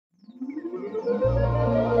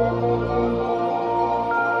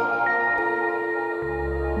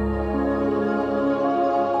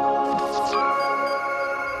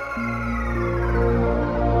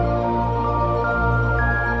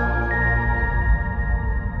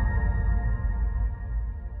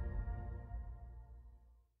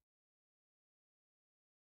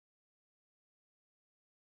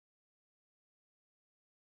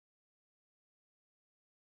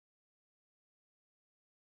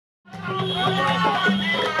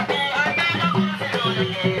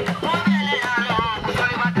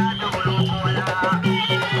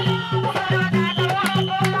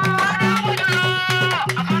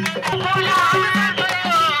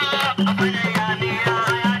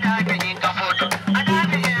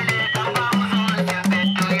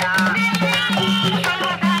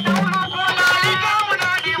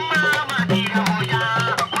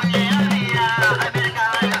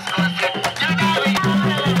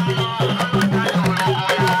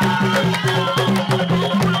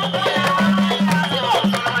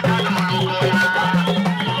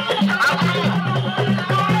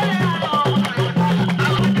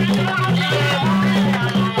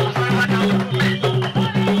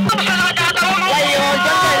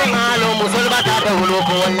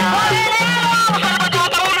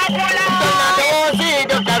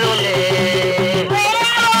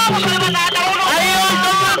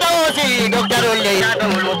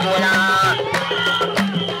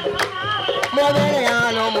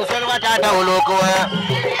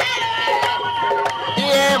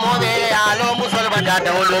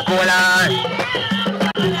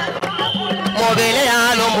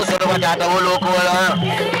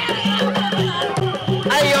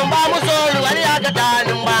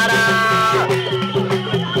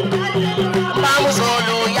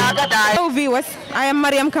Hello viewers, I am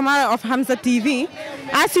Mariam Camara of HAMZA TV.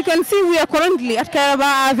 As you can see, we are currently at Karaba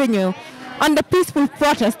Avenue on the peaceful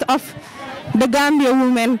protest of the Gambia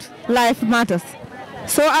Women's Life Matters.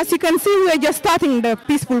 So as you can see, we are just starting the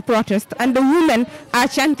peaceful protest and the women are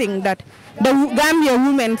chanting that the Gambia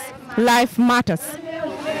Women's Life Matters.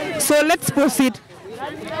 So let's proceed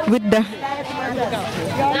with the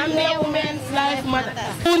Gambia Women's Life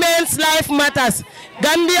Matters. Women's Life Matters.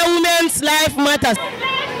 Gambia Women's Life Matters.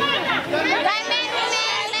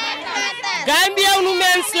 Gambia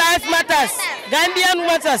Women's Life Matters. Gambian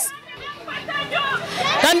Matters.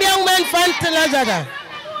 Gambian Women Fantalazada.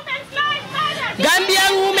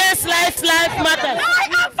 Gambian Women's Life Matters.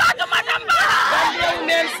 Gambia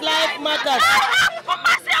Women's Life Matters.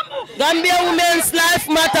 Gambia Women's Life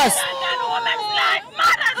Matters.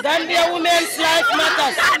 Gambia Women's Life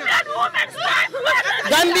Matters.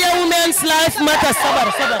 Gambia Women's Life Matters.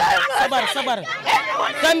 Sabar.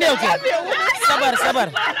 Gambia, okay. Sabar.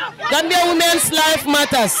 Gambia Women's Life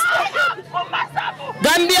Matters.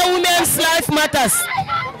 Gambia Women's Life Matters.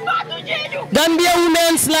 Gambia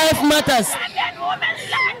Women's Life Matters.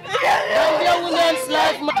 Gambia Women's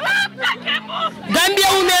Life Matters. Gambia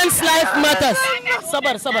Women's Life Matters.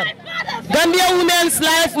 Sabar. Gambia Women's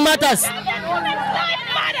Life Matters.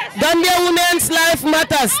 Gambia Women's Life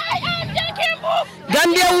Matters.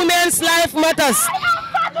 Gambia Women's Life Matters.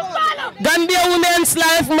 Gambia Women's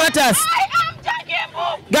Life Matters.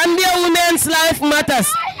 Gambia Women's Life Matters.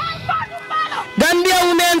 Gambia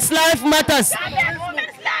Women's Life Matters.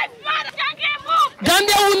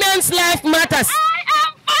 Gambia Women's Life Matters.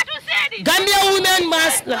 Gambia Women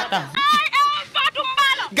must.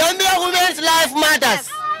 Gambia Women's Life Matters.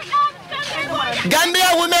 Gambia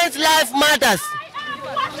Women's Life Matters.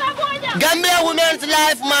 Gambia Women's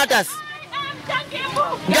Life Matters.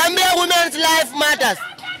 Gambia Women's Life Matters.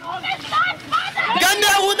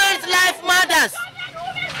 Gambia Women's Life Matters.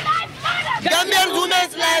 Gambian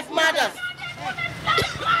Women's Life Matters.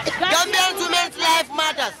 Gambian Women's Life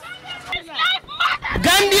Matters.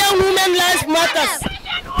 Gambian Women's Life Matters.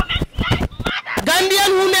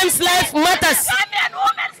 Gambian Women's Life Matters.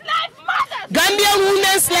 Gambian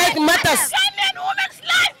Women's Life Matters.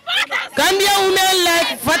 Gambian Women's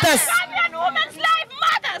Life Matters.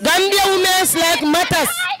 Gambian Women's Life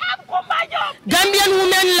Matters. Gambian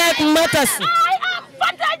Women's Life Matters.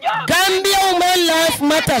 Gambian Women's Life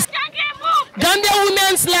Matters. Gambia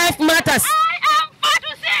Women's Life Matters.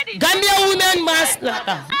 Gambia Women must.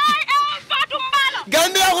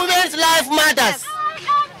 Gambia Women's Life Matters.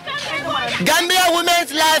 Gambia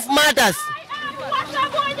Women's Life Matters.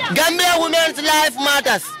 Gambia Women's Life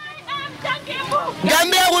Matters.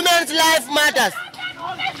 Gambia Women's Life Matters.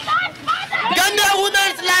 Gambia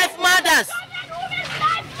Women's Life Matters.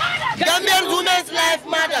 Gambian Women's Life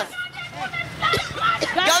Matters.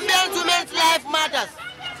 Gambian Women's Life Matters.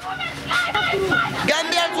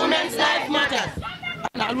 Gambian Women's Life Matters.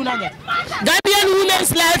 Gambian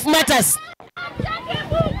Women's Life Matters.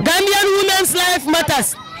 Gambian Women's Life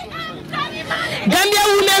Matters. Gambian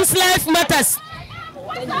Women's Life Matters.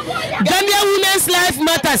 Gambian Women's Life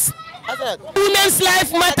Matters. Women's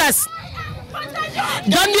Life Matters.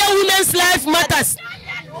 Gambian Women's Life Matters.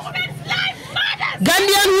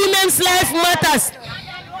 Gambian Women's Life Matters.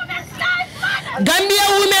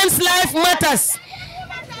 Gambian Women's Life Matters.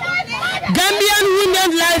 Gambian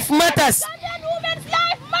Women's Life Matters.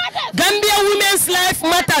 Gambia women's life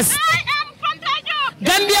matters.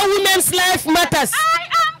 Gambia women's life matters.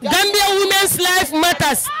 Gambia women's life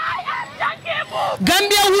matters.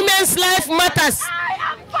 Gambia women's life matters.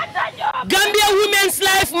 Gambia women's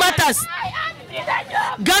life matters.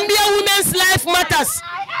 Gambia women's life matters.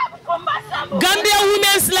 Gambia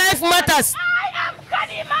women's life matters.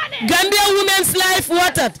 Gambia women's life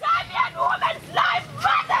matters.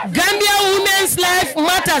 Gambia women's life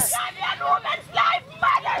matters.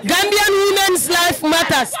 Gambian women's life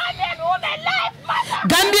matters.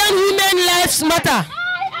 Gambian women's lives matter.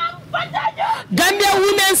 Gambia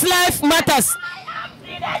women's life matters.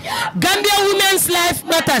 Gambia women's life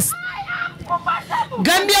matters.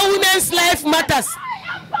 Gambia women's life matters.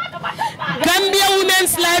 Gambia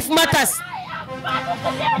women's life matters.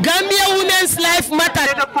 Gambia women's life matters.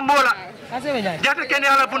 Jata kene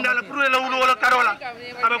ala bunda la puru la wulu wala karola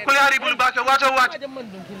aba kulyari bul baka wato wat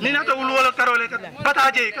ni nata wulu wala karole ka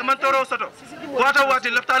bataje ka man toro soto wato wat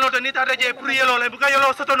leftano to ni tata je puru yelo la buka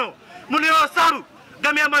yelo soto no mun yo sabu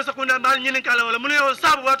Gambia man sakunda mal nyinin kala wala mun yo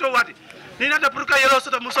sabu wato wat ni nata puru ka yelo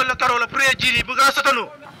soto musol la karola puru jiri buka soto no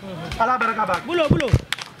ala baraka ba bulo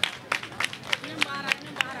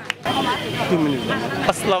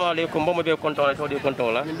Assalamu alaikum, bomo be konton la todi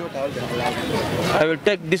konton la. I will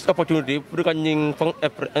take this opportunity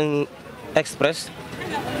to express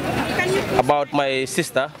about my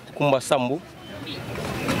sister Kumba Sambu,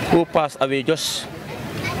 who passed away just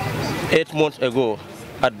 8 months ago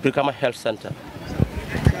at BIRKAMA Health Center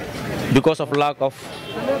because of lack of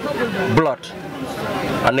blood.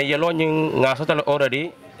 And the yellow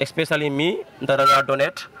already, especially me, that I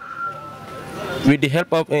donate. With the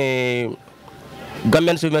help of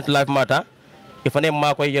Gambian Women's Life Matter, if I name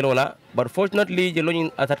Marco Yellow, but fortunately,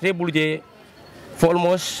 yellow at a table for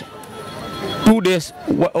almost 2 days,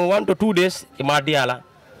 1 to 2 days, in Mardiala.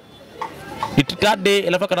 The third day,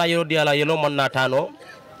 Elafaka Yellow Diala, Yellow Manatano,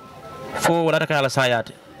 for Ratakala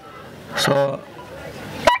Sayat. So,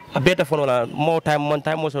 a better for more time, 1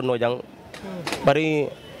 time also no young. But I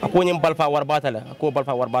couldn't Balfa war battle, a co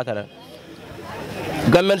Balfa war battle.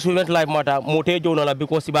 Gambian Women's Life Matter mote jono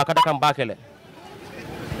because ibakata kam bakele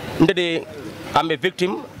ndede am a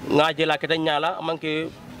victim ngaje la keta nyala manke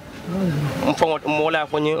mfongo mola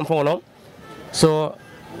ko ni mfongo so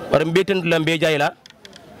war mbeten lambe jayla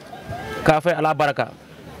ka fa ala baraka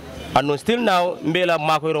and still now mbela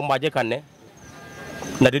mako ro mbaje kanne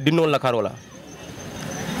na de dinon la karola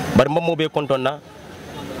bar mo be kontonna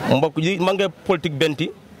mbok manke politique benti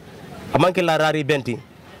amanke la rari benti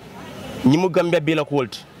Nimu Gambia bila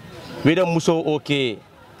colt. Weda muso okay.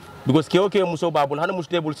 Because ke okay muso babul hana muso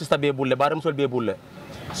table sister bebul le baram sol bebul le.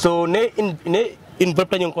 So ne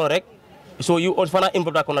involved in correct. So you also fana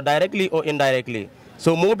involved kona directly or indirectly.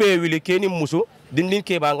 So mo be wili ke ni muso dindin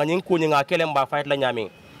ke ba nga nyin ko nga kelem ba fight la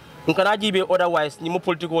nyami. Nkana jibe otherwise nimu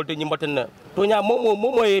political te nyimbaten to nya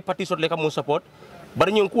mo e parti sot le ka mo support. Bar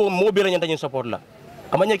nyin ko mo be la nyanta nyin support la.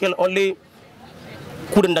 Amanya kel only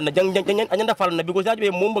Kudanda jang anyanda fal na because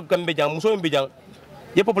jabe mombo gambe jang muso mbi jang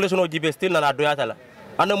ye population o jibe still na doyata la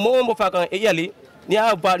ana mombo fa kan e yali ni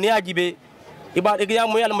ajibe iba e ya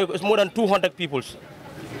mo yalla more than 200 people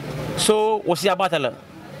so wasi abata la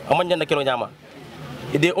amanya na kilo nyama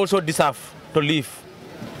they also deserve to live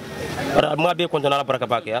ma be kontona la baraka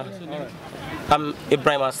bake ya am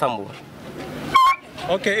Ibrahim Sambu.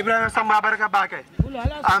 Okay, Ibrahim Sambu baraka bake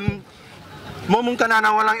momung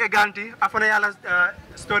kanana walang eganti afana yala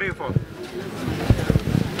story for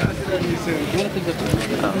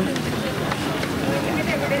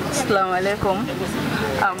Assalamu alaikum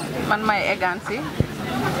man may eganti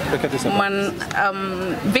man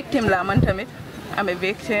victim la man tamit am a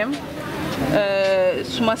victim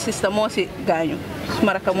suma sister mo si gañu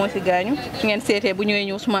suma raka mo si gañu ngeen sété bu ñoy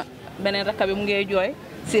ñu suma benen raka bi mu ngi joy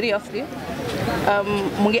seriously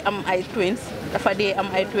mu ngi am ay twins dafa dé am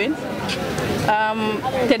ay twins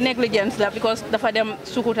te negligence la because dafa dem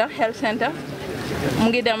Sukuta Health Center mu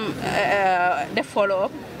ngi dem def follow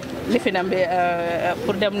up lifinam bi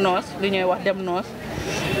pour dem nurse li ñuy wax dem nurse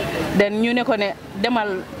den ñu ne ko ne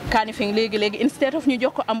demal Kanifing léegi instead of ñu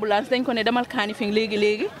jox ko ambulance dañ ko ne demal Kanifing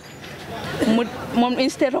léegi mu mom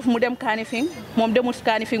instead of mu dem Kanifing mom demut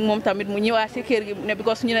Kanifing mom tamit mu ñëwaat ci kër gi ne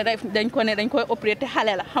because ñu ne dañ ko ne dañ koy opérer te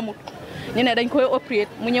xalé la xamut ñu ne dañ koy opérer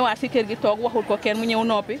mu ñëwaat ci kër gi toog waxul ko kenn mu ñëw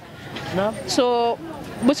noppi so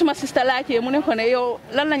bu suma sister laajee mu ne ko ne yow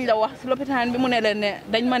lan lañ la wax ci l'hôpital bi mu ne leen ne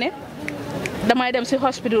dañ ma ne damay dem ci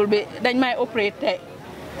hospital bi dañ may opérer tey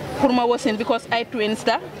pour ma wasin because ay twins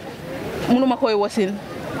la mënuma koy wasin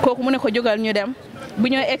kooku mu ne ko jógal ñu dem bu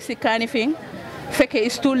ñooy egg ci Kanifing fekkee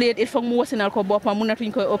it's too late il faut mu wasinal ko boppam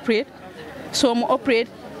mënatuñ koy opérer so mu opérer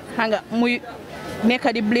xam nga muy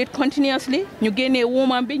nekk di bleed continuously ñu génnee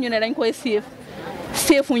woman bi ñu ne dañ koy save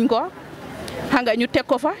wuñ ko xam nga ñu teg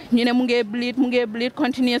ko fa ñu ne mu ngi bleed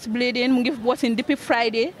continuous bleeding mu ngi wasin depuis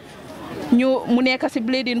Friday mu nekk si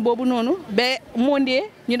bleeding boobu noonu ba Monday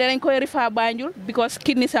ñu ne dañ koy refer Banjul because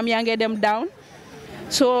kidney sam yaa ngi dem down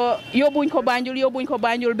so yóbbuñ ko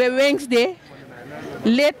Banjul ba Wednesday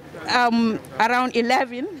late around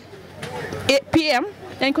 11 PM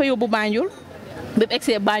dañ ko yóbbu Banjul ba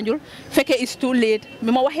egsee Banjul fekkee it's too late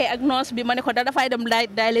bi ma waxee ak nurse bi ma ne ko dafay dem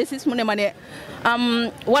dialysis mu ne ma ne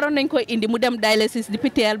waroon nañ koy indi mu dem dialysis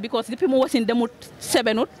depuis teel because depuis mu wasin demut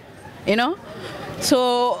 7 you know so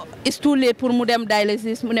it's too late pour mu dem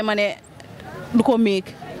dialysis mu ne ma ne du ko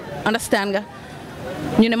make understand nga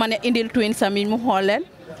ñu ne ma ne indil twin samit mu xool leen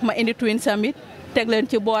ma indi twin samit teg leen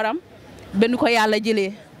ci booram benn ko yàlla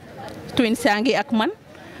jëlee twin sangi ak man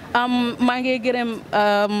maa ngi gërëm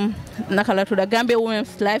naka la tudda Gambia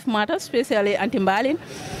Women's Life Matter spécially anti mbalin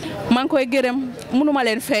maa ngi koy gërëm mënuma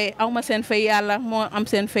leen fay aw ma seen fay yàlla moo am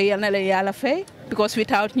seen fay yal na leen yàlla fay because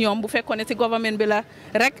without ñoom bu fekkoon ne si government bi la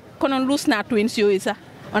rek konoon luus naa twins yooyu sax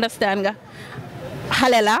understand nga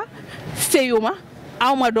xale la seyuma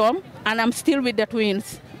aw ma doom and I'm still with the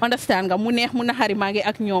twins understand nga mu neex mu naxari maa ngi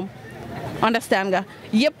ak ñoom understand nga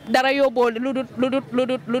yëpp dara yóbboo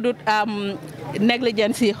lu dut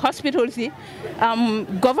negligence yi hospitals yi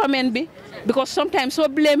government bi because sometimes so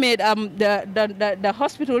blame the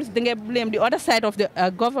hospitals da ngay blame the other side of the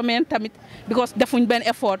government tamit because defuñ benn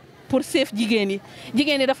effort pour save jigéen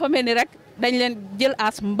yi dafa mel ni rek dañ leen jël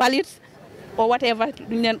as mbalit or whatever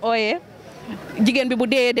duñ leen ooyee jigéen bi bu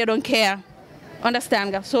dee they don't care understand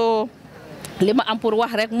nga so li ma am pour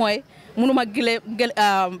wax rek mooy mënuma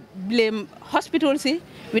blame hospitals yi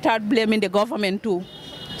without blaming the government too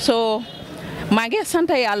so maa ngi sant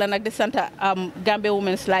yàlla nag di sant Gambia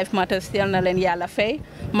Women's Life Matters yal na leen yàlla fay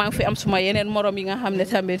maa ngi fi am suma yeneen morom yi nga xam ne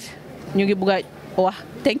tamit ñu ngi bugg a wax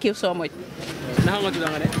thank you so much.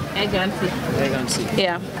 Egansi.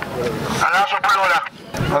 Yeah.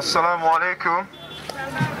 Assalamu alaikum.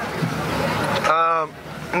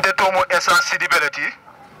 Ndetomo ESSA Sidi Beleti.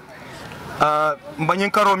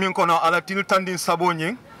 Mbanyin karo min kono ala tinu tandin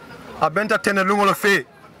sabonyin. Abenta tene lungolo fe.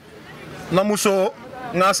 Namuso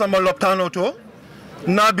ngasama loptano to.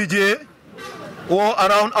 Nabije o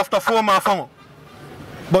around after 4 mafang.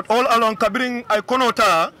 But all along kabiring ay kono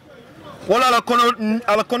ta. Wala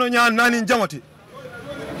ala kono nya nani jamati.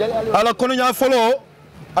 Ala kono nya follow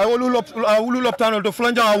ay wulu loptano to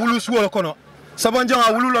flanja wulu suwo kono. Sabanja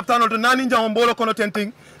wulu loptano to nani jam mbolo kono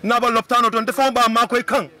tenting. Naba loptano to defon ba makoy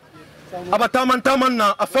kan. Aba taman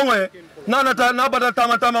na afongwe nana ta naba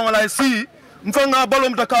taman wala si mfonga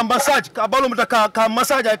balom ta ka massage ka balom ta ka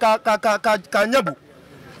massage ka nyabu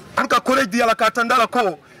pour ka college di ala ka tandala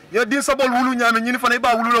ko ya din sabol wulu nyame nyini fana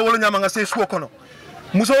ba wulu wala nyama nga se suwo kono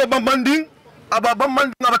muso bambanding aba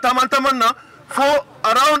taman na for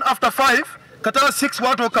around after 5 kata 6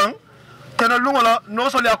 wato kan kana lungola no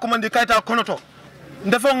so le akomandi kaita konoto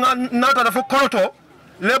ndefo nata da fo konoto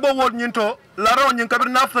lebo wod nyinto la ron nyin kabir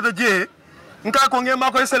nafta de je nka ko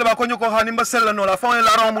ngema ko selba ko nyoko hani mba sella no la fon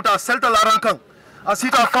la ron muta selta la ran kan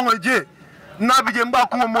asita fon je nabi je mba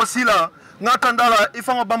ko mo sila ngata ndala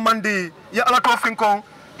ifango bamandi ya ala to finkon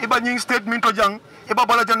iba nyin statement to jang iba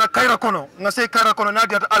bala janna kayra kono ngase kayra kono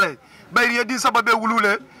nadiata ale bayri yedi sababe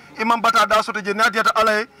wulule imam bata da soto je nadiata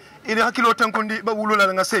ale ini hakilo tankundi ba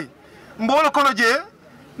wulula ngase mbolo kono je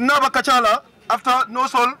naba kachala after no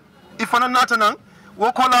sol ifana natanan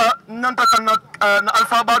wokola nanta kan na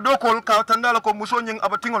alfaba dokol ka tandala ko muso nyin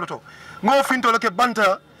abatingolo to ngo finto ke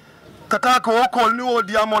banta kata ko wokol ni wo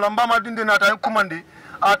diamo la mbama dinde nata kumandi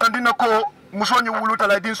atandina ko muso nyi wuluta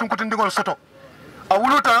la din sunkuti ndigol soto a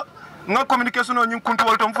wuluta nga communication no nyin kuntu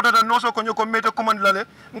wolto mfutata noso ko nyoko mete kumandi lale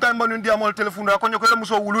ngay manu diamo telephone ko nyoko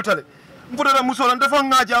muso wuluta le mfutata muso la defa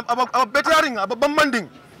ngaji aba betaring aba bamanding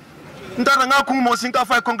ndara nga kungo sinka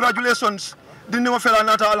fa congratulations dindi mo fela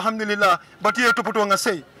nata alhamdulillah batiye topoto nga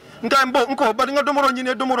sey ngay mbo nko badi nga domoro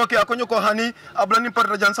nyine domoro ke akonyo ko hani ablani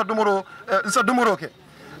parta jan sa domoro ke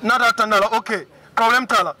nata tanala okay problem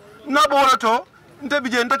tala na bo wala to nte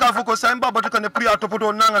bije ndaka foko sa mba batu kan priya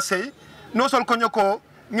topoto nanga sey no sol konyo ko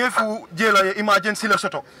ngefu jela ye emergency le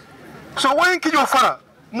soto so when kijo fara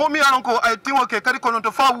mo mi alonko ay tingo ke kari kono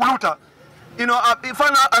to fa wuluta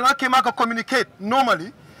ifana anake maka communicate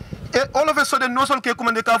normally all of a sudden no sol ke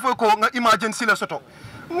kumande ka fo ko nga emergency le soto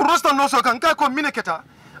rosta no so kan ka ko mineketa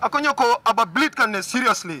akonyo ko aba bleed kan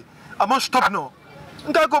seriously ama stop no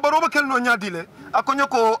nda ko baroba kel no nyadile akonyo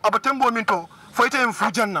ko aba tembo minto foyte en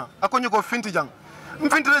fujanna akonyo ko finti jang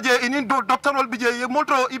mfinti je ini doctor wol bije ye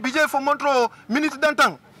montro ibije fo montro minute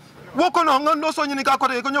dantan woko no ngando so nyini ka ko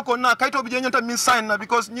te ko nyoko na kaito bi nyanta min sign na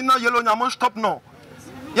because nyina yellow nya mon stop no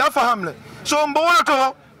ya fahamle so mbo wala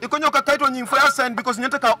to iko nyoka kaito nyi fa sign because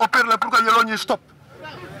nyanta ka opere la pour que yellow nyi stop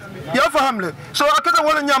ya fahamle so akata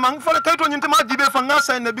wala nyama fa kaito nyinta ma dibe fa nga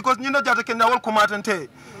sign because nyina jata ken wal ko matante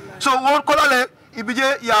so wol ko lale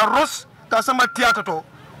ibije ya ros ka sama tiata to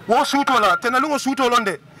wo suto la tenalungo suto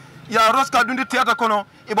londe ya ros ka dundi tiata kono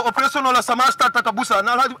iba operation la sama start ka busa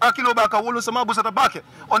na akilo ba ka wolo sama busa ta bake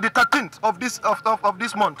on the 13th of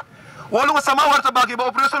this month wolo sama warta bake iba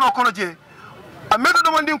operation kono je a medo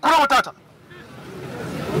do mandin kuro tata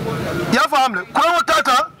ya fahamle kuro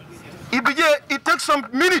tata ibije it takes some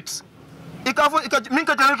minutes ikafo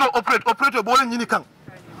minka generator operate bo nyini kan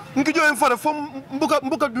ngi jo en fore fom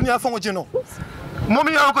mbuka dunia fango jeno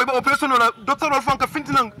momi ya ko iba operation la docteur wal fanka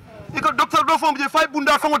fintinang iko docteur do fom je fay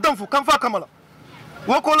bunda fango damfu kam fa kamala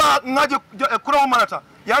wokola ngaje kuro marata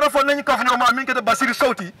yaro fo nani ka fno ma min kete basiri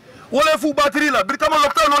sauti wala fu batterie la birkama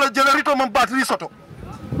lopital wala generator man batterie soto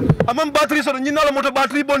amam batterie soto nyina la moto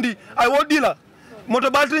batterie bondi ay wodi la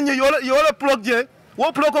moto batterie nyi yola plug je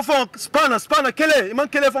wo plug ko fon spana kele man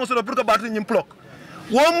kele fon soto pour que batterie nyi plug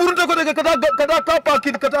wo murunta ko de kata ka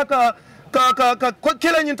parking kata ka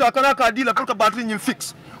kele nyi ta kana ka dila pour que batterie nyi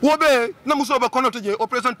fixe wo be na muso ba kono to je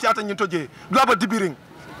operation theater nyi to je glaba dibiring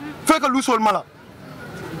feka lusol mala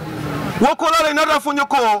wokola le nada fonyo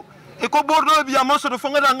ko e ko bordo bi ya maso to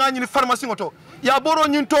fonga da ngani ni pharmacie ngoto ya boro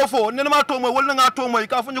nyin tofo nena ma to mo wala nga to mo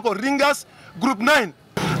ka fonyo ko Ringas group 9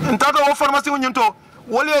 ntata wo pharmacie nyin to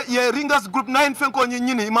wala ye Ringas group 9 fenko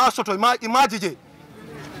nyini ma soto ma jeje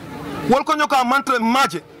wol ko nyoka mantre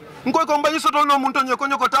maje ngoy ko mbani soto no mun to nyoko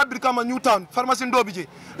nyoko tabir kama Newtown pharmacie ndobi je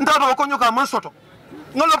ntata ko nyoka man soto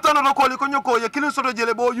ngoloptano do ko nyoko ye kilin soto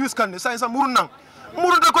jele bo use kan sa murunang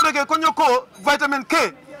murunde ko de ko nyoko vitamin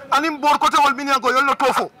K anim bor côté wal min yango yollo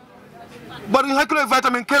tofo bar hakilo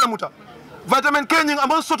vitamin K la muta vitamin K nying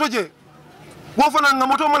amon soto je wo fana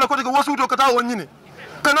ngamoto mala côté ko wosuto kata won nyini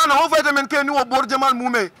kanana wo vitamin K ni wo bor jamal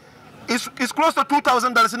mume is close to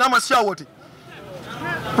 $2,000 na ma shawoti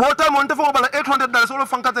wota mon defo bala $800 wala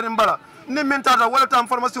fankatare mbala ni mentata wala tam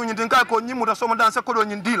pharmacie nyi ka ko nyimuta somo dan se ko do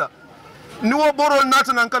nyin dila ni wo borol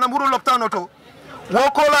natana kana muro loptano to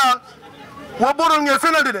wo kola wo borol nge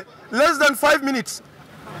fenade de less than 5 minutes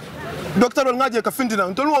docteur wal ngaje ka findina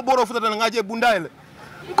ntol wo boro futata ngaje bundayle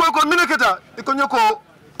ko mineketa ko nyoko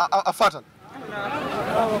a fatal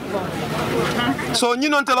so ñi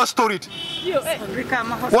non tela story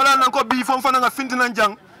wala nan ko bi fon fana nga findina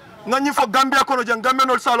jang nga ñi fo Gambia kono jang Gambia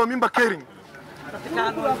nol salo mimba kering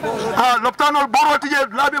loptanol boro tije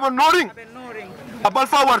labe ba noring abal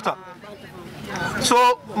fa warta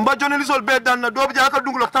so mba journalisol be dan do ja ka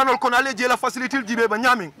dung loptanol kono ale je la facilité jibe ba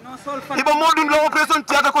nyaming iba modun la operation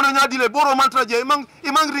tiata kono nyaadile boro mantra je imang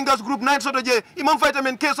Ringas group 9 soto je imang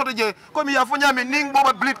vitamin K soto je comme ya fo nyame ning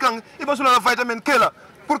boba bleed kan iba sula vitamin K la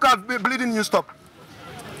pour que bleeding you stop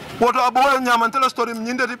woto abo nyama tela story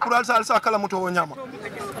nyinde pour al sa kala muto wo nyama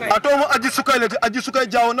atomo aji sukay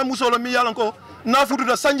jawo na musolo mi yalan ko na fudu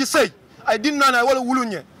da sanji sey ay dinna na wala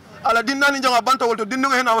wulunye ala dinna ni janga banta wolto dinno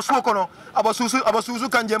hena wasu kono aba susu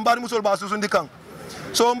kanje mbari musol ba susu ndikan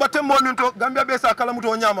so mbate mo minto Gambia be sa kala muto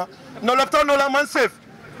wo nyama no loptano la man safe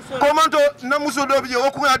komanto na muso do biye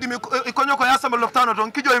o ko ngadi mi ko nyoko ya samba loptano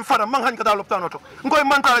to kijo en fara man han kata loptano to ngoy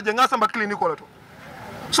mantala je ngasamba clinique ko to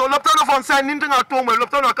so loptano fon sa nintinga to mo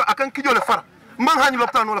loptano akan kijo le fara man han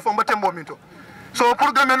loptano la fon mbate mo minto so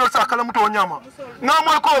pour Gambia no sa kala muto nyama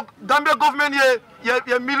ngamo ko Gambia government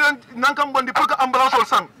ye million nankam bondi pour que ambulance ol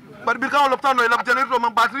sang bar bir kan loptano la generator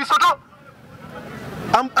man batterie soto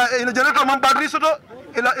ina generator man batterie soto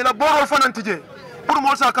ila borol fanantije pour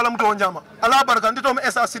mo sa kala muto nyama ala baraka ndito mo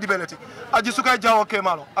ESSA sidibeleti aji suka jawo ke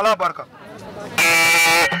malo ala baraka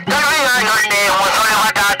Gambia yonde mo sole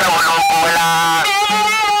watata wulukula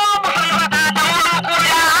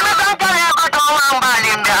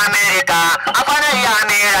America, apana ya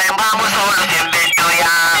mera mba musolo jembeto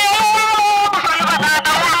ya. Musolo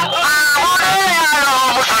batata ulukula.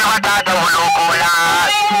 Musolo batata ulukula.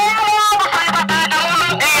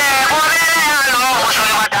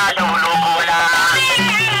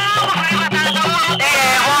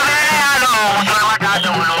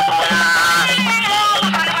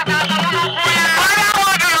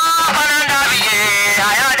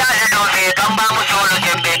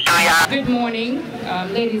 Good morning,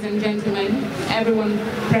 ladies and gentlemen, everyone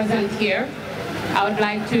present here. I would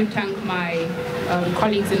like to thank my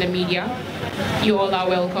colleagues in the media. You all are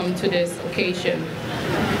welcome to this occasion.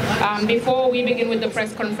 Before we begin with the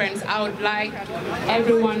press conference, I would like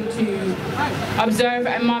everyone to observe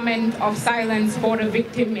a moment of silence for the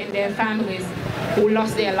victim and their families who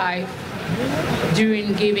lost their life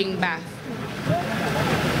during giving birth.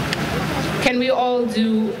 Can we all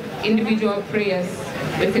do individual prayers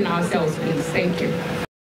within ourselves, please? Thank you.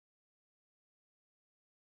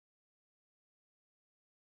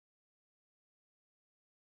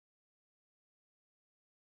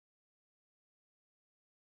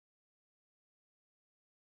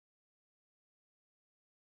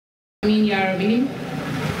 Amin Ya Rabbi,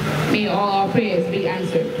 may all our prayers be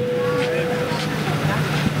answered.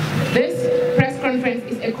 This press conference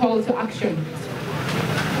is a call to action.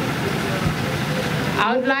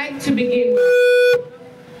 I would like to begin with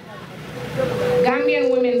Gambian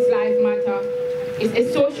Women's Life Matter is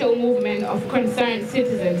a social movement of concerned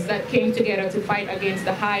citizens that came together to fight against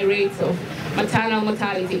the high rates of maternal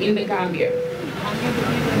mortality in the Gambia.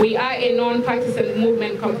 We are a non-partisan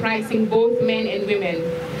movement comprising both men and women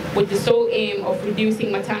with the sole aim of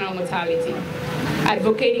reducing maternal mortality,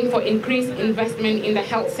 advocating for increased investment in the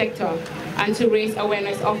health sector and to raise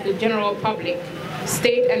awareness of the general public,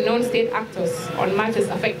 state and non-state actors on matters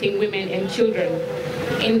affecting women and children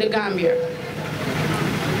in the Gambia.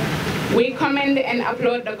 We commend and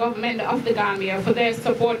applaud the government of the Gambia for their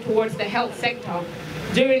support towards the health sector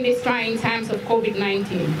during these trying times of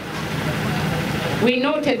COVID-19. We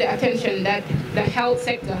noted the attention that the health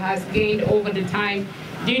sector has gained over the time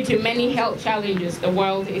due to many health challenges the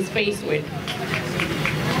world is faced with.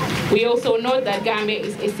 We also note that Gambia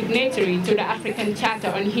is a signatory to the African Charter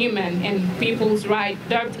on Human and People's Rights,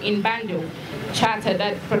 dubbed in Banjul, charter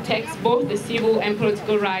that protects both the civil and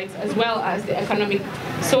political rights as well as the economic,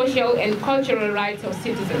 social and cultural rights of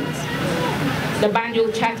citizens. The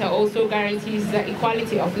Banjul Charter also guarantees the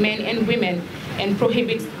equality of men and women and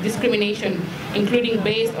prohibits discrimination, including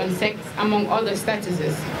based on sex, among other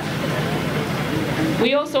statuses.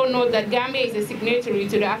 We also note that Gambia is a signatory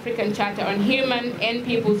to the African Charter on Human and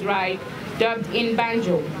People's Rights, dubbed in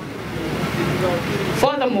Banjul.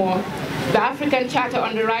 Furthermore, the African Charter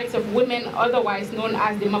on the Rights of Women, otherwise known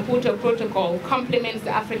as the Maputo Protocol, complements the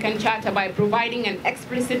African Charter by providing an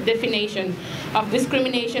explicit definition of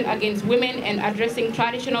discrimination against women and addressing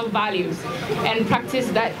traditional values and practice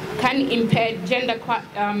that can impair gender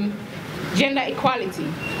equality,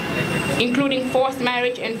 including forced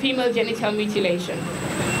marriage and female genital mutilation.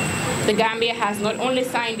 The Gambia has not only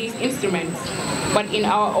signed these instruments, but in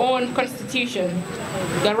our own constitution,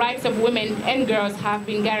 the rights of women and girls have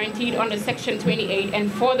been guaranteed under Section 28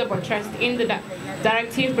 and further buttressed in the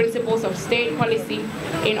Directive Principles of State Policy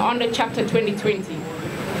in under Chapter 20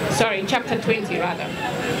 rather.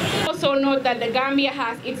 Also note that the Gambia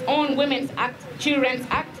has its own Women's Act, Children's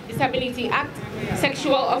Act, Disability Act,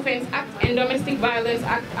 Sexual Offense Act, and Domestic Violence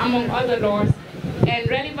Act, among other laws and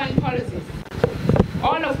relevant policies,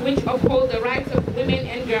 all of which uphold the rights of women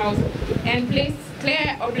and girls and place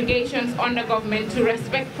clear obligations on the government to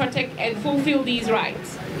respect, protect, and fulfill these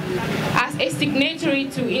rights. As a signatory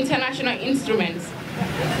to international instruments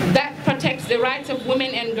that protects the rights of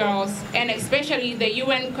women and girls, and especially the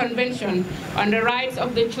UN Convention on the Rights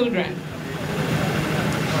of the Children,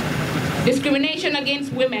 discrimination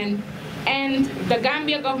against women, and the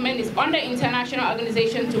Gambia government is under international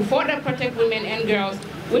organization to further protect women and girls,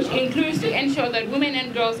 which includes to ensure that women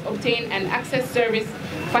and girls obtain and access service,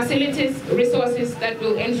 facilities, resources that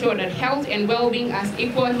will ensure that health and well-being as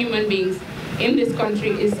equal human beings in this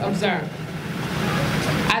country is observed.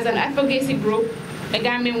 As an advocacy group, the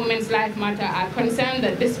Gambian Women's Life Matter are concerned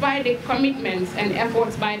that despite the commitments and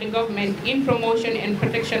efforts by the government in promotion and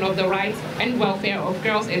protection of the rights and welfare of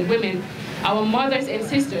girls and women, our mothers and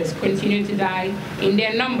sisters continue to die in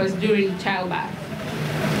their numbers during childbirth.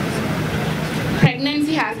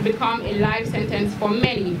 Pregnancy has become a life sentence for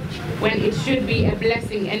many when it should be a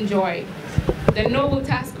blessing and joy. The noble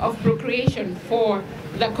task of procreation for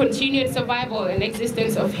the continued survival and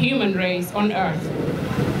existence of human race on earth.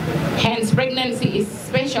 Hence, pregnancy is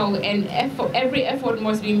special and every effort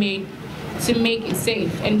must be made to make it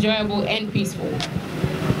safe, enjoyable, and peaceful.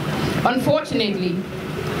 Unfortunately,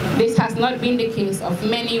 this has not been the case of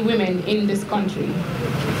many women in this country.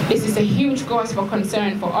 This is a huge cause for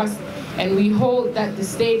concern for us, and we hold that the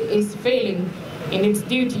state is failing in its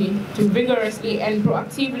duty to vigorously and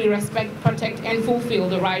proactively respect, protect, and fulfill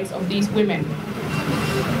the rights of these women.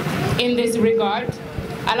 In this regard,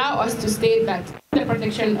 allow us to state that the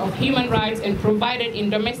protection of human rights and provided in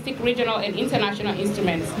domestic, regional, and international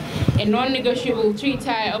instruments, a non-negotiable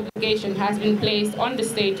three-tier obligation has been placed on the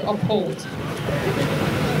state to uphold.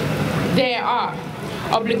 There are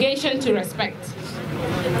obligations to respect.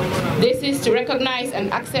 This is to recognize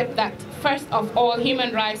and accept that, first of all,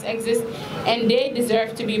 human rights exist and they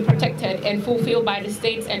deserve to be protected and fulfilled by the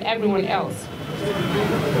states and everyone else.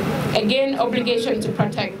 Again, obligation to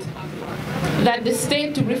protect. that the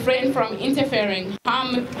state to refrain from interfering,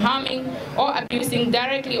 harming, or abusing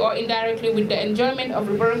directly or indirectly with the enjoyment of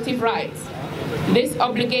reproductive rights. This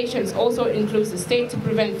obligation also includes the state to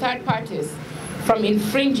prevent third parties from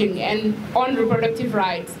infringing on reproductive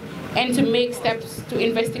rights and to make steps to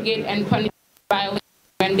investigate and punish violations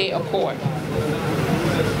when they occur.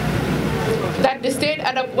 That the state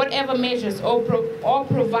adopt whatever measures or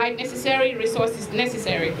provide necessary resources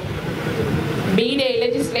necessary, be they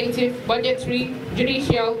legislative, budgetary,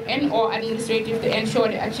 judicial, and/or administrative, to ensure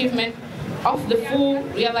the achievement of the full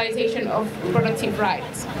realization of reproductive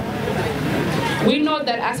rights. We note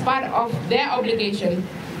that as part of their obligation,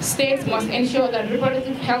 states must ensure that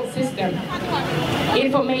reproductive health system,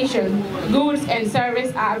 information, goods, and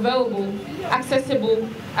services are available, accessible,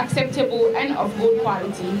 acceptable, and of good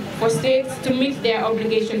quality for states to meet their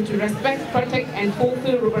obligation to respect, protect, and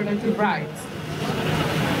fulfill reproductive rights.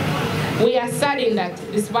 We are saddened that,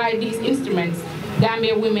 despite these instruments,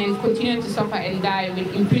 Gambia women continue to suffer and die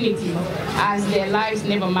with impunity as their lives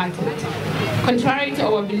never mattered, contrary to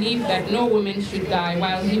our belief that no woman should die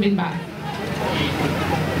while giving birth.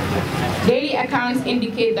 Daily accounts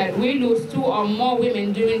indicate that we lose 2 or more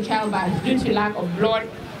women during childbirth due to lack of blood,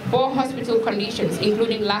 poor hospital conditions,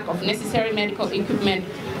 including lack of necessary medical equipment,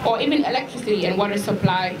 or even electricity and water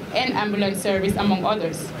supply and ambulance service, among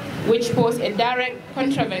others, which pose a direct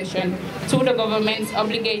contravention to the government's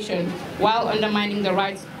obligation while undermining the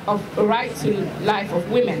right to life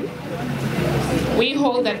of women. We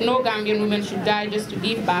hold that no Gambian woman should die just to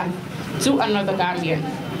give birth to another Gambian.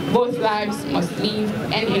 Both lives must live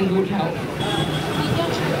and in good health.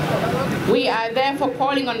 We are therefore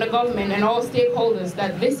calling on the government and all stakeholders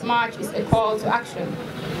that this march is a call to action.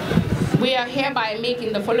 We are hereby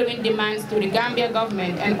making the following demands to the Gambia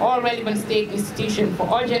government and all relevant state institutions for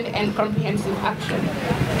urgent and comprehensive action.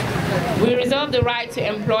 We reserve the right to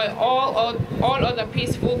employ all other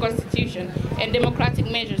peaceful constitution and democratic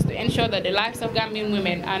measures to ensure that the lives of Gambian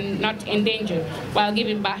women are not in danger while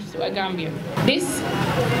giving birth to a Gambian.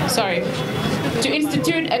 To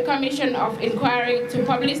institute a commission of inquiry to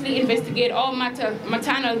publicly investigate all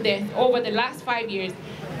maternal deaths over the last 5 years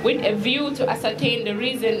with a view to ascertain the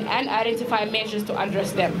reason and identify measures to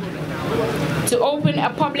address them. To open a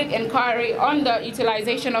public inquiry on the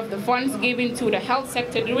utilization of the funds given to the health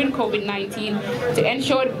sector during COVID-19 to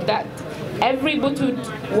ensure that every butut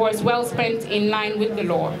was well spent in line with the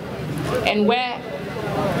law, and where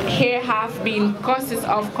here have been causes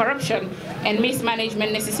of corruption and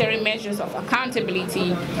mismanagement, necessary measures of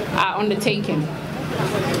accountability are undertaken.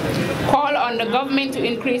 Call on the government to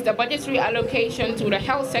increase the budgetary allocation to the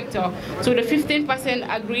health sector to the 15%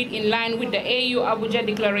 agreed in line with the AU Abuja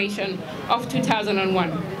Declaration of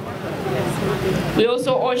 2001. We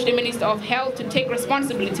also urge the Minister of Health to take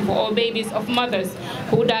responsibility for all babies of mothers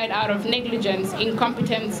who died out of negligence,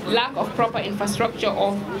 incompetence, lack of proper infrastructure,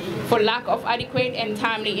 or for lack of adequate and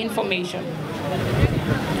timely information.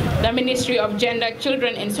 The Ministry of Gender,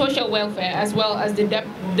 Children and Social Welfare, as well as the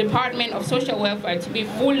Department of Social Welfare, to be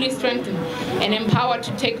fully strengthened and empowered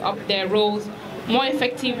to take up their roles more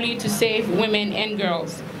effectively to save women and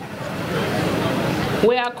girls.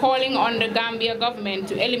 We are calling on the Gambia government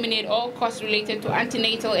to eliminate all costs related to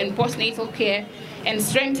antenatal and postnatal care and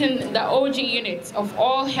strengthen the OG units of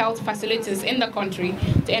all health facilities in the country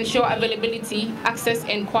to ensure availability, access,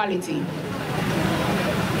 and quality.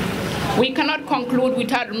 We cannot conclude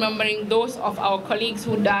without remembering those of our colleagues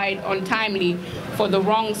who died untimely for the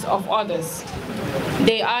wrongs of others.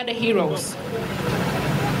 They are the heroes.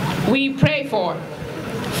 We pray for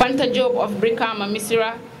Fanta Job of BIRKAMA,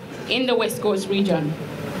 Misira, in the West Coast region,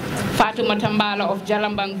 Fatuma Tambala of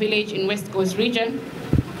Jalambang village in West Coast region,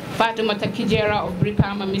 Fatuma Kijera of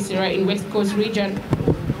BIRKAMA, Misira in West Coast region,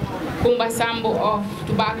 Kumba Sambo of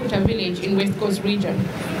Tubakuta village in West Coast region,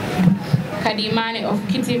 Kadimane of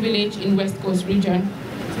Kitty village in West Coast region,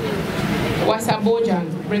 Wasabojang,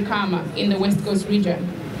 BIRKAMA in the West Coast region,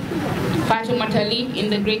 Fatuma Tali in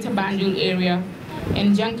the Greater Banjul area,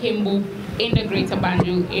 and Jankembu in the Greater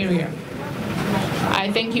Banjul area. I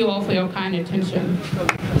thank you all for your kind attention.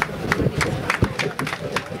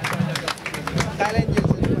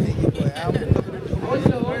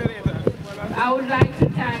 Also, I would like to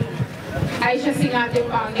thank Aisha Singate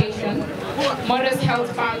Foundation, Mother's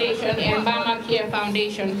Health Foundation, and Bama Care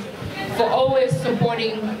Foundation for always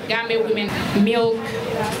supporting Gambia women, milk,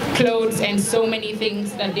 clothes, and so many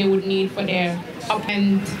things that they would need for their up.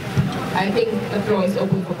 And I think the floor is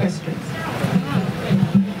open for questions.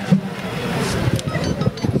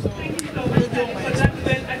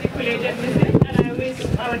 And I wish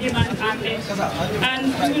our demands are met. And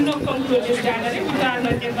we will not conclude this gathering without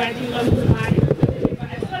not inviting us to my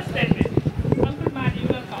first statement.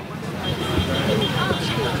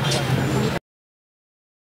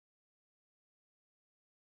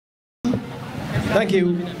 Thank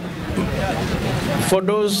you. For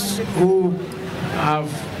those who have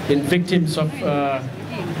been victims of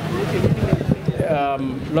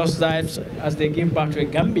lost lives as they give back to a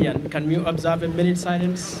Gambian, can we observe a minute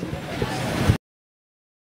silence?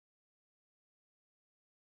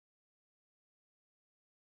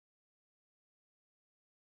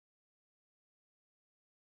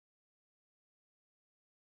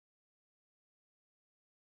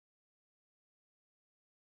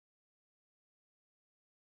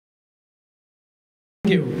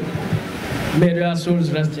 Thank you. May their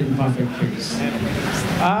souls rest in perfect peace.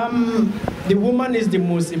 The woman is the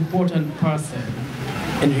most important person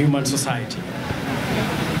in human society.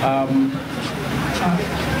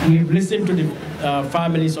 We've listened to the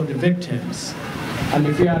families of the victims, and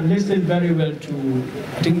if we are listening very well to,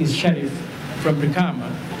 I think it's Sheriff from BIRKAMA,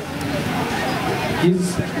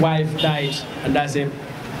 his wife died, and that's a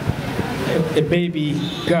baby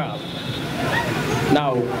girl.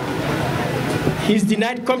 Now, he's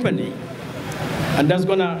denied company, and that's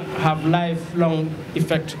going to have lifelong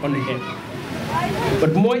effect on him.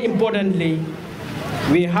 But more importantly,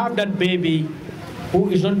 we have that baby who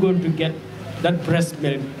is not going to get that breast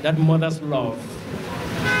milk, that mother's love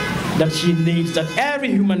that she needs, that every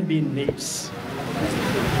human being needs.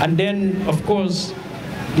 And then, of course,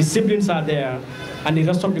 the siblings are there, and the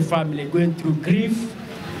rest of the family going through grief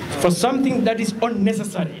for something that is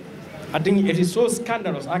unnecessary. I think it is so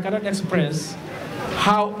scandalous. I cannot express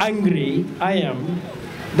how angry I am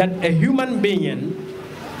that a human being,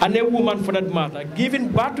 and a woman for that matter, giving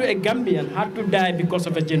birth to a Gambian had to die because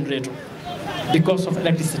of a generator, because of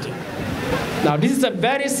electricity. Now, this is a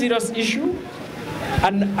very serious issue,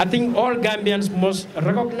 and I think all Gambians must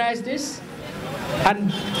recognize this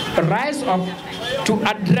and rise up to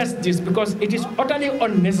address this, because it is utterly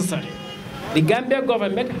unnecessary. The Gambia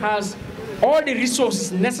government has all the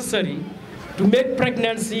resources necessary to make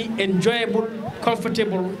pregnancy enjoyable,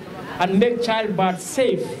 comfortable, and make childbirth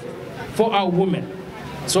safe for our women.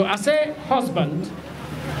 So as a husband,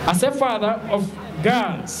 as a father of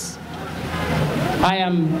girls, I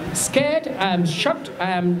am scared, I am shocked,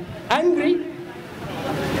 I am angry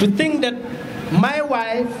to think that my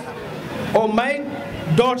wife or my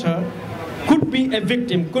daughter could be a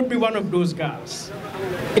victim, could be one of those girls.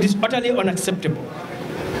 It is utterly unacceptable.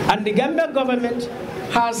 And the Gambia government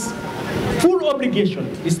has full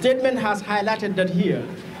obligation. The statement has highlighted that here,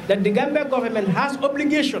 that the Gambia government has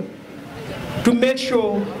obligation to make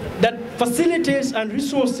sure that facilities and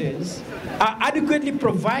resources are adequately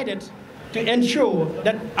provided to ensure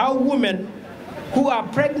that our women who are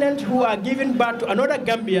pregnant, who are giving birth to another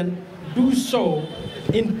Gambian, do so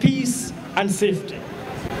in peace and safety.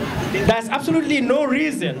 There's absolutely no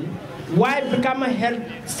reason why BIRKAMA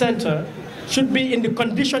Health Center should be in the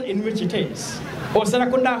condition in which it is, or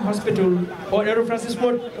Serakunda Hospital, or Ero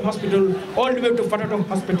Francisco Hospital, all the way to Fatato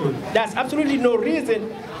Hospital. There's absolutely no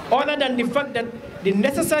reason other than the fact that the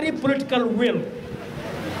necessary political will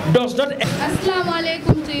does not... Assalamu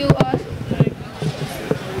alaikum to you all.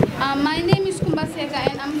 My name is Kumba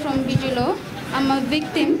Seka and I'm from Bijulo. I'm a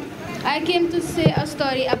victim. I came to say a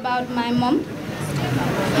story about my mom.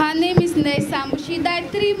 Her name is Ndeye Sambu. She died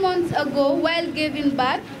 3 months ago while giving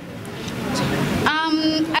birth.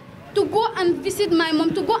 To go and visit my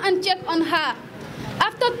mom, to go and check on her.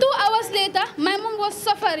 After 2 hours later, my mom was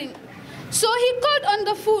suffering. So he called on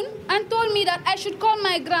the phone and told me that I should call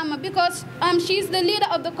my grandma because she's the leader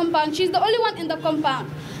of the compound. She's the only one in the compound.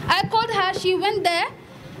 I called her, she went there.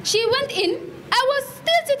 She went in. I was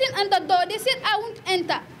still sitting at the door. They said I won't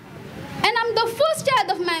enter. And I'm the first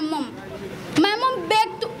child of my mom. My mom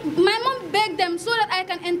begged them so that I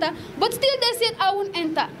can enter, but still they said I won't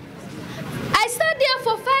enter. I sat there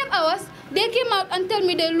for 5 hours. They came out and told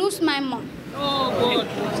me they lose my mom. Oh,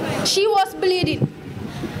 God. She was bleeding.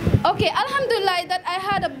 Okay, alhamdulillah that I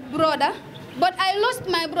had a brother, but I lost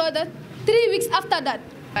my brother 3 weeks after that.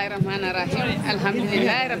 Alhamdulillah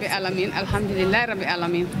Rabbi Alamin, Alhamdulillah Rabbi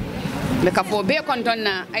Alamin. Leka fo be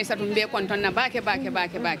kontonna Aissatou be kontonna bake.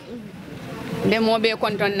 Nde mo be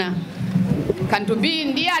kontonna. Kanto bi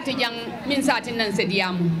ndiyati jang min satin nan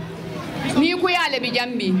sediyamu. Ni ku yale bi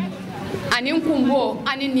jambi. Anin kumbo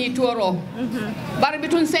anin ni toro.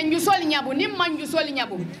 Barbitun senju sol nyabu nim manju sol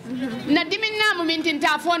nyabu. Na dimin namu min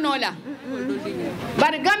tinta fonola.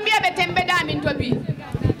 Bar Gambia be tembe da min tobi.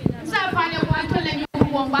 Sa fane ko antola ni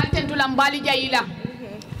ko mbalten tulam bali jayila.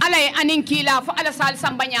 Ala e anin kila fa ala sal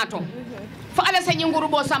sambanyato. Fa ala se nyinguru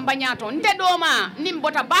bo sambanyato. Nte doma nim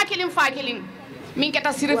bota bakilin fakilin. Min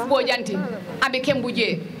keta sirif bo janti abe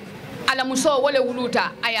kembuje ala muso wala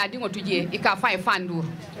wuluta aya dingo tuje ika fay fandur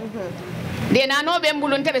de nano be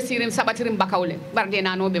mbulun tebe sirim sabatirim bakawle bar de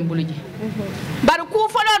nano be mbuluji bar ku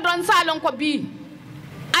folo don salon ko bi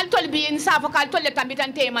altol bi en safo kal tolle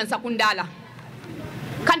tambitante man sakundala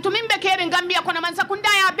kan tumin be kere Gambia kono man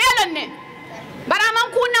sakundaya belon ne bara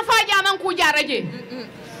man ku nafaja man ku jaraje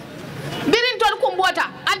birin tol kumbota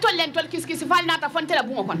altol len tol kiskisi fal nata fontela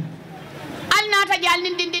bungo kon al nata jal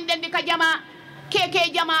nin din di ka jama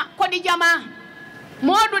keke jama kodi jama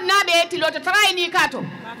modu nabe tilota traini kato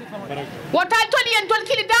wotal tol yen tol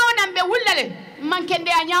kili dawanam be wullale man kende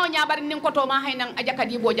a nyaaw nyaabar nin koto ma haynan ajaka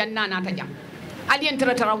di bo janna nata jam alien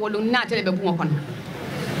tara wolu natele be bungo kon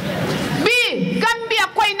bi Gambia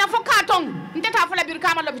koy na fokaton ndeta fala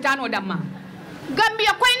BIRKAMA lopitano damma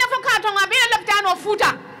Gambia koy na fokaton abe lopitano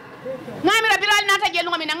futa ngamira biral nata jelu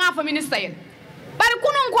ngami na ngafo minister yel bari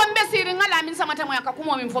kunun ko mbesiri ngala min samata mo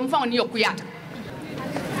yakakumo min fom fon yokuyata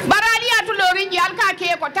barali atu lorinji alka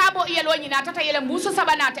ke ko tabo yelo nyina tata yele mbuso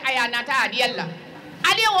sabanati ayana ta adiyalla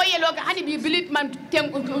ali o yelo ga hani bi bilit man tem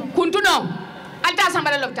kuntuno alta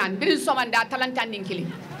sambara loptan bil somanda talantan ninkili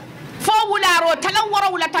fo wularo talan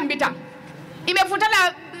woro wula tambita ibe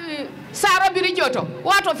futala saro birijoto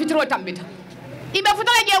wato fitro tambita ibe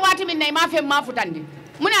futala je wati min nay ma fem ma futandi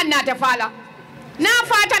muna nata fala na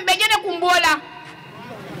fata be jene kumbola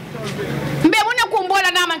mbe muna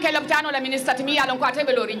kumbola na man ke loptano la minister timi yalon ko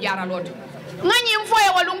atebe lori njara loto ngani mfoye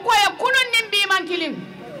walun koye kunun nimbi man kilim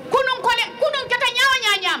kunun kata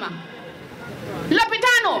nyama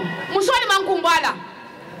lopitano musoli man kumbola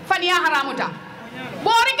fani ya haramuta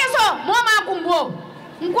bori keso moma kumbo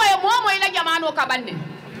ngoye momo ila jamano kabande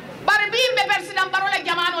bar bimbe president barola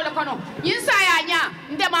jamano le kono yinsa ya nya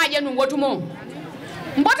ndema je nu wotumo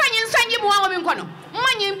mbota nyin sanji mu wango min kono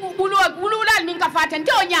manyi bululal min ka faten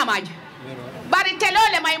te o nyamaje bari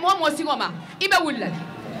telole may momo singoma ibe wullal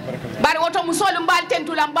bari woto musol mbal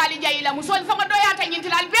tentula mbali jayila musol fanga do yata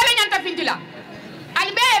nyintila albele nyanta fintila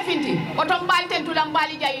albeye finti woto mbal tentula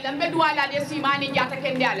mbali jayila mbe duwala de simani jata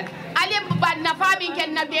kendala ali banna fami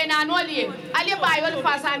ken na bena noli ali bayol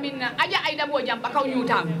fasa minna aja ayda bo jamba kaw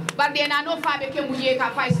nyutam bar de na no fabe ke muje ka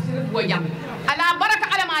fa sir bo jam ala baraka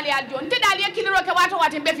ala mali aljo nte dali kiliro ke wato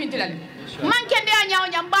wate be fintilale man ken de nyaaw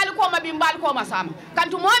nyam bal ko ma bi bal ko ma sama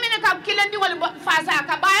kantu mu'mina ka kilandi wal fasa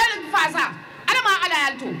ka bayol fasa ala ma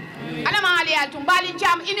ala yaltu bali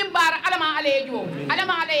jam inin bara ala ma ala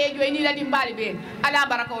yejo ni la di bali be ala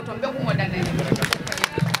baraka woto be ko mo danne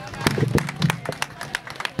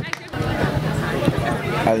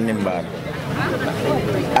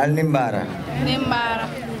Alnimbara.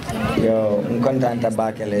 Yo, kontanta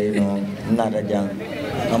bakele nada jang.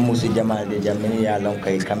 Amusi jamal de jamini ya long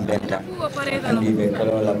kay kambenta. Andi be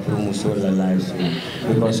kalola promotion la live.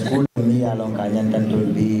 Because school mi ya long kanyan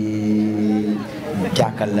tantul bi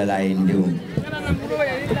jakal la lain do.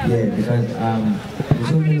 Yeah, because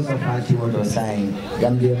so many of party want sign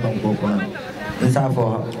Gambia pangkoko.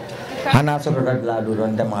 Insafo hana so rat la do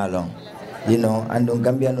ron tamalong. You know, and on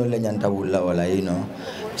Gambia no lenyanta wula wala, you know.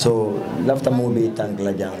 So lafta mo be tank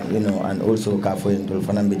la jang, you know, and also ka fo entol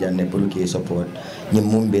fanam be janne pour ki support ni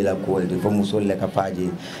mumbe la quality fo musol le ka faji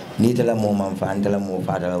ni tala mo man fa antala mo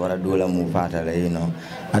fata la wara dola mo fata la, you know.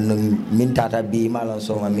 And min tata bi malon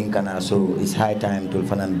so ma min kana, so it's high time to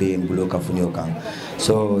fanam be bulo ka funyo kan.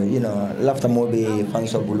 So, you know, lafta mo be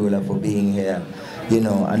thanks for bulo for being here, you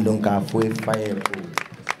know, and don ka fo fire.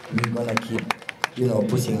 We're gonna keep, you know,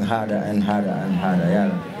 pushing harder and harder and harder,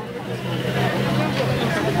 yeah.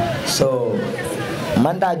 So,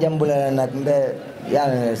 manda jambula nak mbe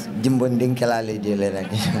ya jimbonding kelale jele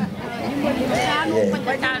nak.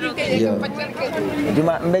 Yeah.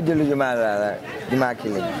 Juma mbe julu juma la juma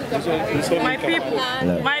kile.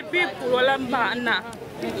 My people walamba na.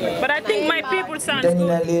 But I think my people sound good.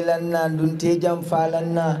 Tanina lilanna dunte jam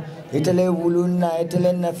falanna. Itale wulunna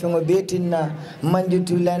itale na fengo betinna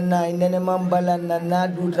manjutulanna inene mambalanna na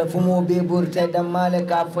dutra fumo be burta damale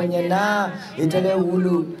ka fonyena itale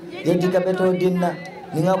wulu yedika beto dinna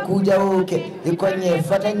ninga kuja oke ikonye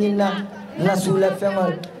fatanyina nasula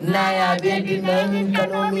fengo na ya bedinna nin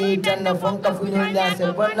kanomi tanna fonka funyonda se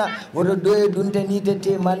bonna wodo doye dunte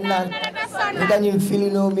nitete manna ngani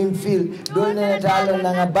filino min fil dol ne talo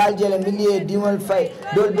nga baljele milie dimol fay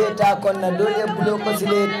dol be ta konna dol e bulo ko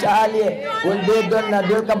sile talie wol be donna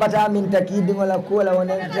dol ka bata min taki dingola kola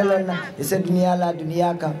wonen telonna ese dunia la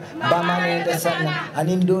dunia ka ba mane de sanna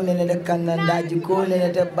anin do ne de kanna ndaji ko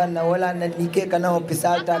ne de banna wala na like kana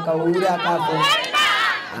opisalta ka ura ka ko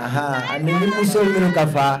aha anin musol min ka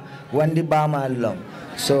fa wandi ba ma long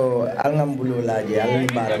so alngam bulo laji alni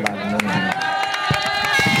bara ba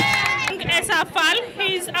FAAL,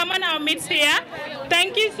 he's among our midst here.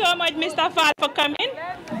 Thank you so much, Mr. FAAL, for coming.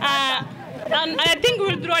 And I think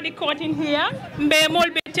we'll draw the curtain here. Mbe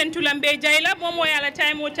molbe tentula mbe jaila momo yala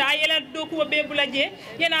time ota yela doku be bulaje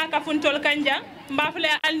yena ka funtol kanja mbafle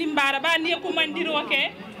alni mbara ba ni ko mandiro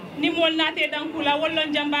ke ni mol nate dankula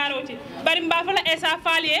wollon jambaroti bari mbafle esa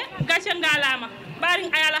falie gacha ngalama bari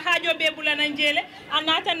ayala hajo be bulana njele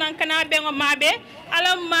anata nan kana be ngo mabe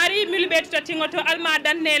alam mari milbe to tingoto alma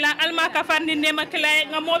dannela alma kafarni nema klay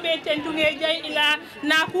ngamobe tentunge jay ila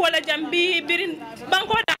na ko wala jambi birin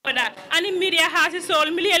banko da ani media has soul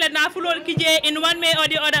miliela na fulol kije in one way or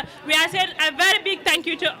the other. We are saying a very big thank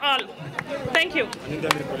you to all. Thank you.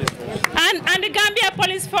 And the Gambia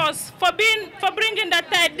Police Force for bringing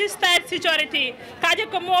this tight security. Kaje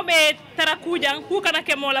ko mobe tarakujang who kana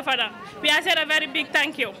ke mola fada. We are saying a very big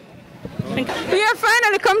thank you. We have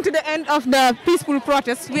finally come to the end of the peaceful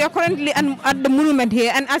protest. We are currently at the monument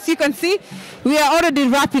here, and as you can see, we are already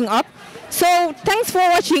wrapping up. So thanks for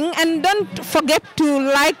watching, and don't forget to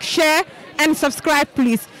like, share, and subscribe,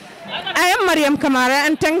 please. I am Mariam Camara,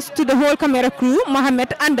 and thanks to the whole camera crew,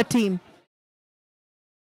 Mohammed, and the team.